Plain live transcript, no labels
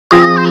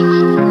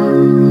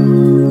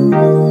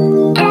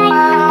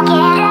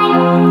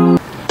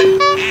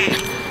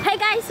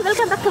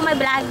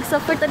So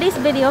for today's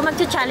video,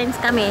 mag-challenge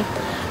kami.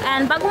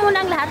 And bago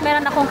muna ang lahat,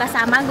 meron akong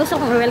kasama. Gusto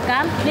kong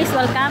welcome. Please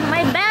welcome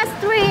my best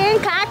friend,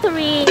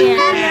 Catherine.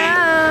 Hello!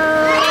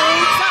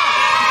 So,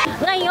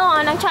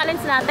 ngayon, ang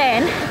challenge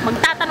natin,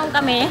 magtatanong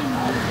kami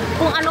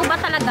kung ano ba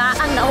talaga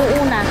ang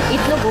nauuna.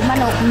 Itlog o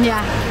manok?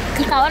 Yeah.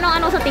 Ikaw,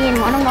 ano sa tingin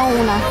mo? Anong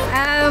nauuna?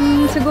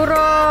 Siguro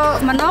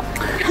manok.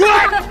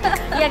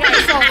 Yeah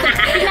guys, so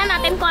tingnan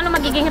natin kung ano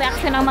magiging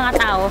reaction ng mga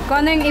tao.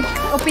 Kung ano yung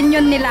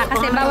opinion nila.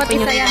 Kasi bawat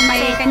isa yan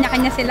may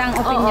kanya-kanya silang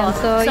opinion.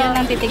 So, yun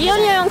ang titignan.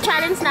 Yun yung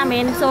challenge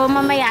namin. So,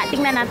 mamaya,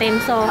 tingnan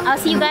natin. So, I'll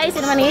see you guys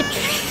in a minute.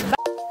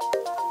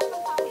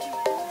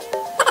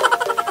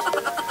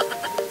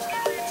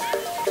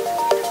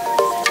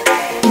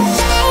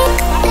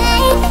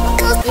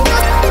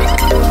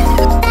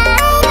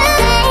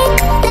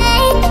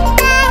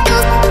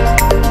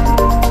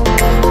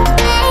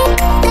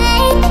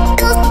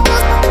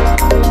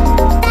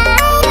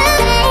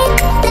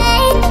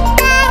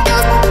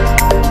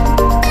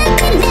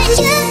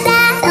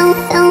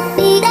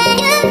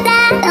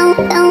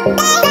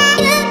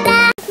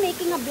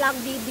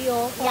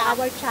 Video for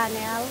our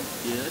channel.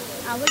 Yes.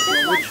 We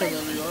just Which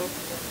channel you are?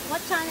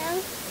 What channel?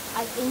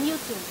 In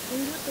YouTube.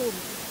 In YouTube.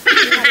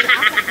 We have to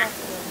ask a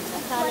question.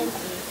 The challenge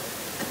is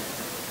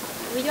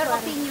with your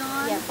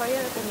opinion. Yeah, for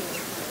your opinion.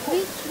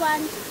 Which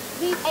one?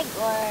 Beef, egg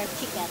or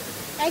chicken?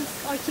 Eggs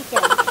or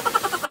chicken?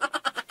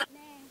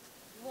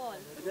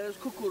 Wall. There's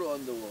kukuru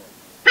on the wall.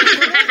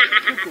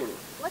 Kukuru.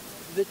 What's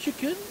the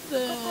chicken?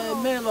 The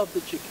male of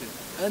the chicken.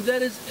 And there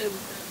is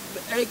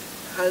egg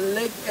and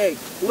leg egg.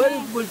 Where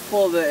it will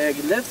fall the egg?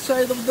 Left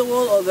side of the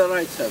wall or the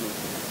right side of the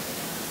wall?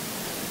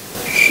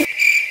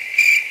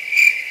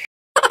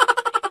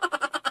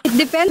 It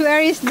depends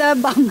where is the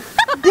bang.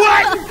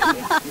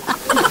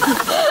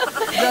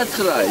 That's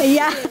right.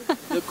 Yeah.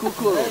 The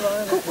kukuru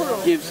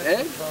gives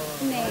egg.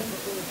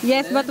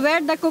 Yes, but where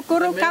the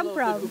kukuru The come male of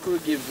from? the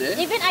kukuru gives egg.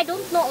 even I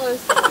don't know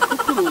also.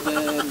 Kukuru,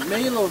 the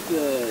male of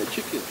the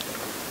chicken.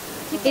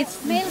 It's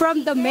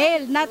from the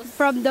male, not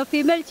from the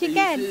female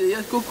chicken.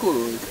 Yes,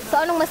 kukuru.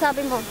 So anong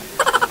masabi mo?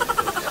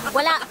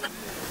 Wala.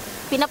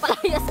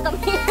 Pinapalayas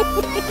kami.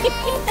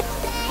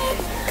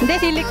 Hindi,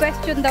 silly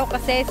question daw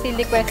kasi,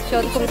 silly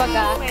question.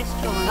 Kumbaga,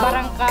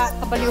 parang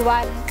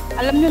kabaliwan.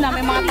 Alam nyo na,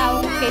 may mga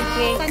taong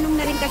kay. Tanong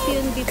na rin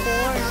kasi yun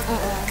before.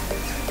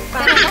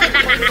 Pero kasi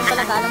hindi ko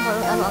talaga alam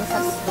kung ano ang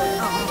sas.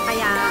 Oo,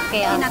 kaya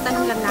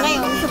tinatanong lang namin.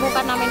 Ngayon,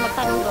 subukan namin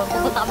magtanong doon.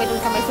 Pupunta kami doon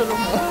sa may sulong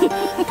mo.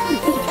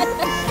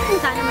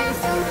 Sana may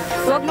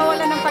Huwag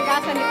mawala ng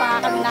pag-asa, hindi pa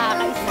nga kami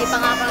nakakaisa. Hindi pa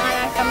nga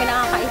kami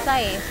nakakaisa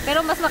eh. Pero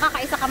mas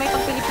makakaisa kami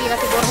pag Pilipinas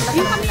siguro.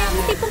 yung kami,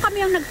 tipong kami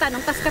ang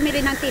nagtanong, tapos kami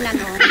rin ang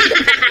tinanong.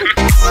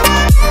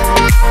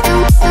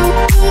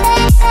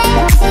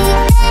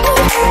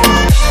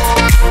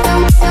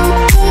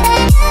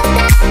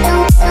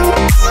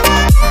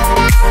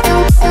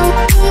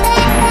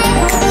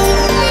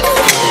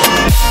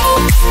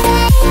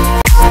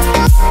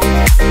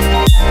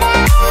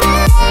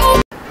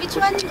 Which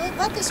one,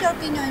 what is your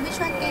opinion?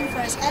 Which one came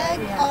first, egg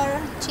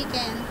or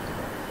chicken?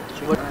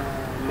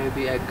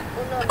 Maybe egg.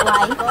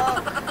 Why?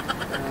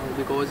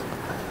 Because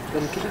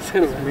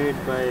cancer is made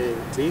by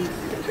beans.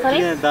 Sorry?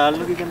 Yeah, dal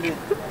ki kandi.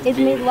 It's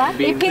made what?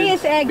 If he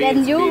is egg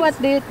and you, what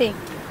do you think?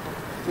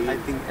 I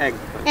think egg.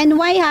 And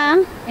why, ha?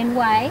 And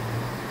why?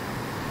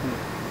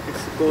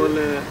 It's called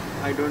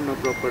I don't know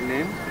proper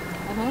name.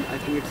 I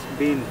think it's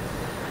bean.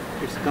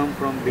 It's come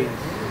from beans.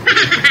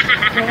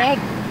 The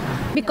egg.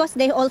 Because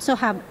they also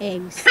have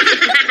eggs.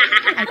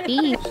 I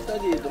think.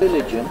 Study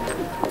religion,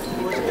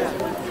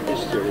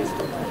 history.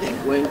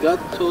 When God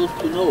told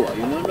to Noah,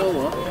 you know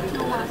Noah?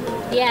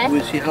 Yes.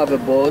 Which he have a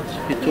boat,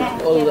 he took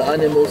all the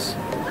animals,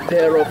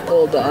 pair of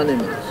all the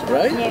animals,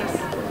 right? Yes.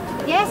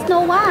 Yes,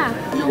 Noah.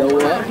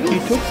 Noah, he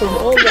took from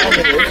all the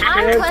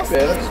animals,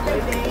 pairs,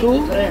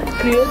 to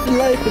create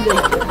life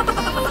later.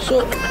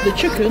 So the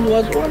chicken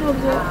was one of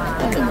the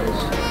animals.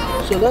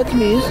 So that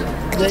means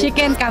the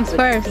Chicken comes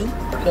first.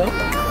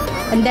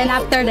 And then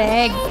after the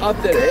egg.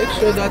 After egg,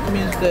 so that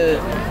means the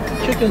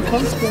chicken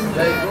comes from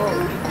the egg.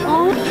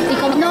 Oh,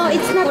 no,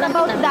 it's not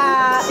about the.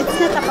 It's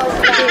not about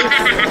the.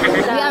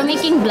 We are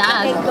making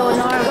vlog. Egg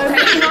donor. We're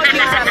making all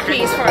the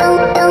please for.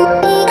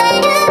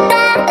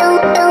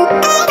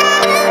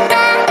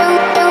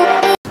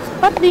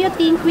 What do you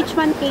think? Which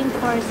one came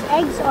first,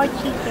 eggs or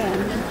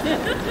chicken?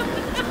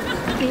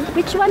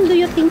 Which one do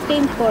you think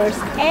came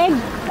first, egg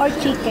or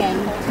chicken?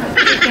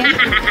 Chicken.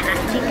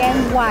 Chicken.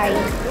 Why?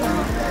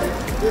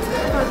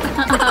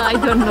 I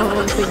don't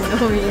know.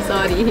 Signal me.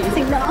 Sorry.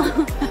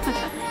 Signal.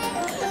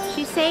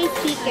 She say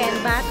chicken,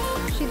 but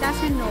she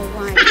doesn't know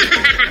why.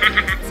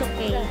 It's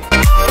okay.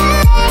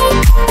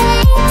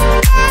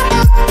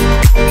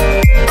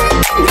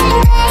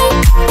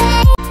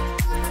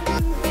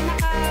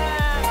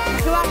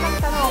 Pinaka-duwakang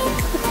tanong.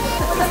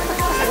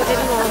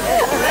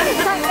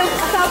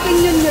 Sa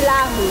opinion nyo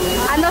lang,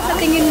 ano sa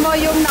tingin mo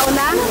yung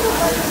nauna?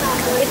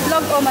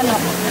 Itlog o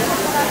manok?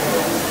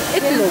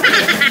 Itlog.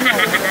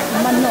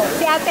 Manok.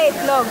 Si ate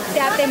itlog, si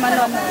ate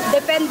manok.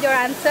 Depend your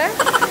answer.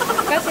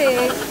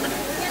 Kasi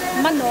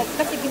manok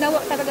kasi ginawa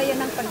talaga yan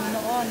ng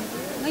Panginoon.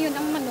 Ngayon,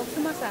 ang manok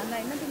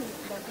sumasanay na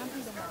dinitlog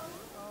hanggang dumami.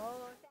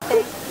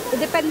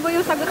 Depende mo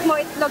yung sagot mo,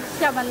 itlog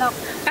siya, manok.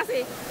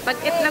 Kasi, pag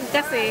itlog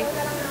kasi,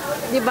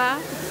 di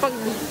ba? Pag,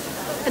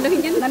 ano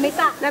yun?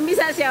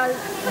 Namisa siya.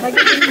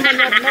 Magiging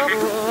manok, no?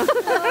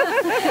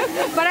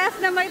 Parehas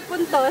na may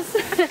puntos.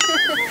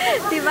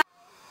 Diba?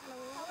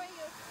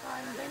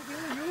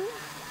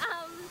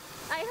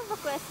 I have a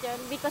question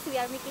because we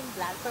are making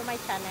vlog for my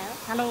channel.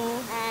 Hello.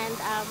 And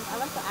I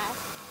want to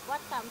ask, what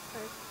comes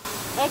first?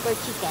 Egg or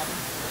chicken?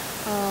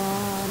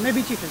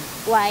 Maybe chicken.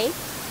 Why?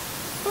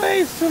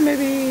 Right, so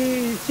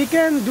maybe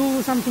chicken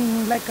do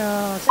something like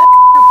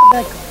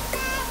like.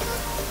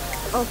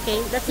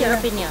 Okay, that's your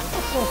opinion.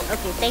 Of course.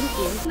 Okay, thank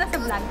you. Nasa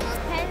vlog.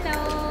 Hello!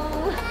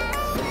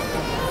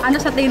 Ano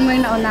sa tingin mo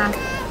yung nauna?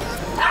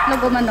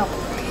 Itlog o manok?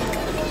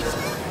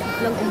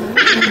 Itlog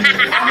umunod.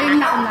 Ano yung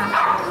nauna?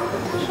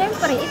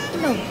 Siyempre,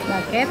 itlog.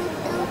 Bakit?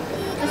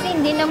 Kasi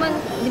hindi naman,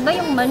 di ba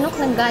yung manok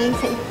nanggaling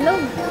sa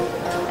itlog?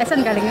 Eh,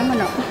 saan galing yung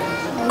manok?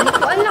 Hindi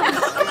ko alam.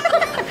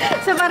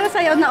 So, para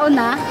sa'yo,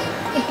 nauna?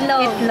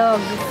 Itlog.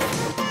 Itlog.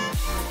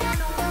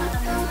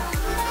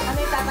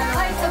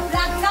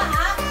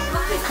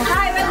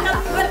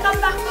 Welcome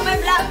back to my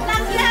vlog.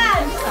 Vlog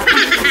yan!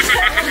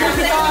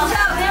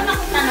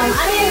 Tanong,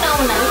 ano yung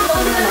nauna?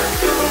 Itlog na.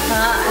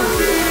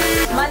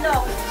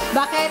 Manok.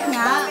 Bakit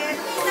nga?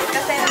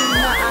 Kasi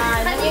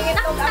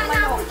nangingitlog ang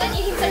manok.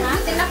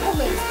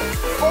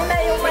 Una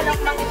yung manok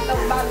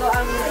mangitlog bago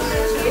ang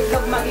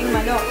itlog maging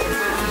manok.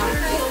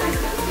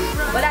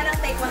 Wala nang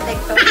take one,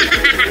 take two.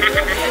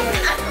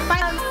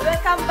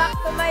 Welcome back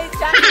to my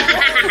channel.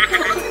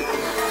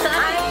 So,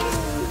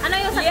 ano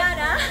yung sa... Yan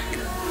ah.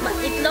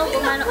 Itlog o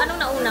manok? Anong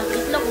naunang?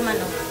 Itlog o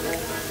manok?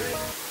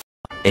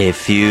 A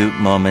few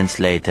moments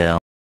later.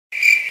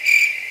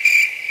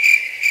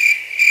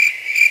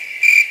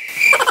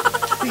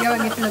 Sige,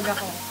 mag-itlog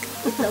ako.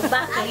 Itlog.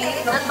 Bakit?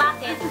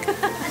 Bakit?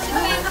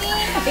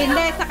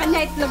 Hindi, sa kanya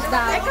itlog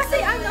daw. Eh, kasi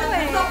ano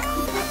eh.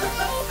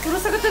 Puro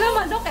sagot na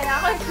manok, kaya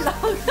ako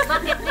itlog.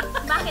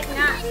 Bakit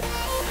nga?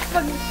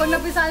 Pag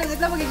nabisa yung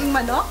itlog, magiging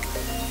manok?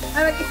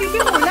 Ay,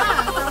 mag-isisimula.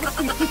 Tapos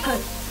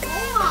itlog.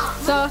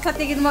 So, sa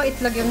tingin mo,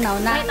 itlog yung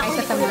nauna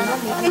kaysa sa manok?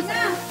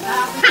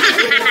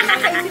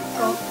 Sa isip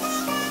ko,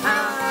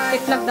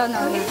 itlog daw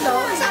nauna.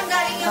 Itlog? Saan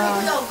galing yung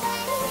itlog?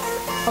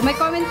 Kung may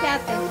comment si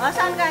ate.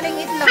 Saan galing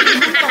itlog?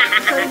 Manok.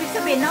 So, ibig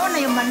sabihin, nauna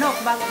yung manok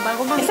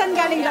bago Eh, saan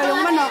galing daw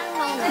yung manok?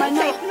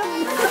 Manok.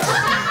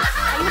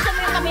 Ayusin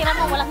mo yung camera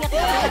mo, walang yak.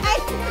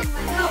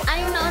 Ano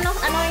yung nauna?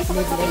 Ano yung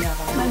sagot mo?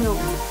 Manok.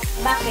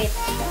 Bakit?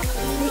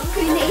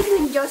 Create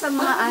ng Diyos ang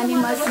mga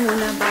animals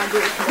muna bago.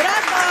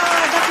 Bravo!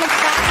 That's my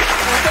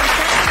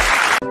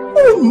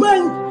Oh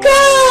my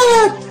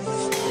God!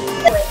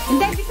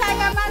 Hindi,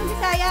 Bisaya man,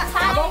 Bisaya.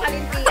 Abo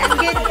kalintian.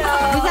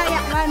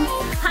 Bisaya man.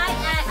 Hi,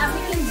 I'm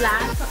making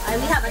vlog. So,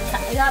 we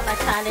have a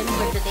challenge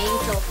for today.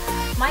 So,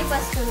 my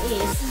question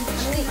is,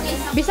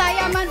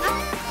 Bisaya man, ah.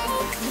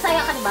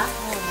 Bisaya ka diba?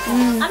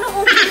 Anong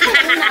una?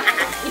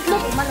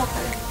 Itlog o manok?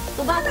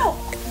 Manok.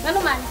 Ano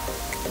man?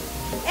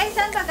 Eh,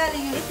 saan ba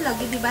galing yung itlog?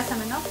 Di ba sa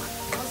manok?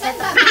 Saan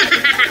ba?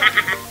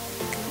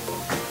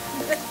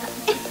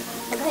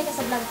 Mag-hi ka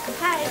sa vlog.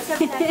 Hi, sa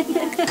vlog.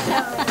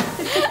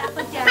 Ako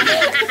dyan.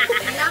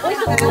 Uy,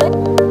 so